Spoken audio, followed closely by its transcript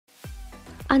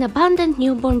An abandoned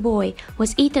newborn boy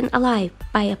was eaten alive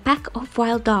by a pack of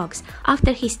wild dogs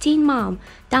after his teen mom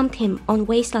dumped him on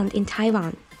wasteland in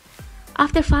Taiwan.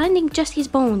 After finding just his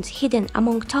bones hidden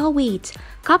among tall weeds,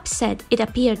 cops said it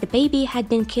appeared the baby had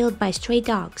been killed by stray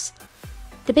dogs.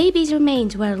 The baby's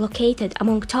remains were located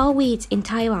among tall weeds in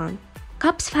Taiwan.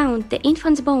 Cops found the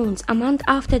infant's bones a month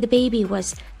after the baby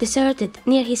was deserted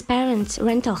near his parents'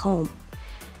 rental home.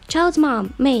 Child's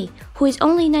mom, May, who is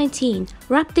only 19,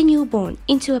 wrapped the newborn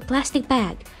into a plastic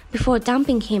bag before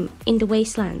dumping him in the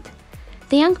wasteland.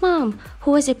 The young mom,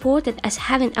 who was reported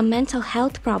as having a mental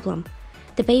health problem,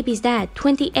 the baby's dad,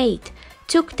 28,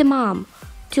 took the mom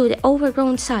to the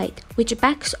overgrown site, which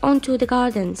backs onto the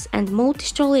gardens and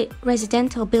multi-story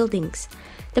residential buildings.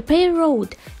 The pair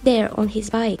rode there on his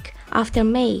bike after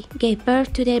May gave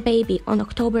birth to their baby on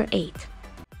October 8.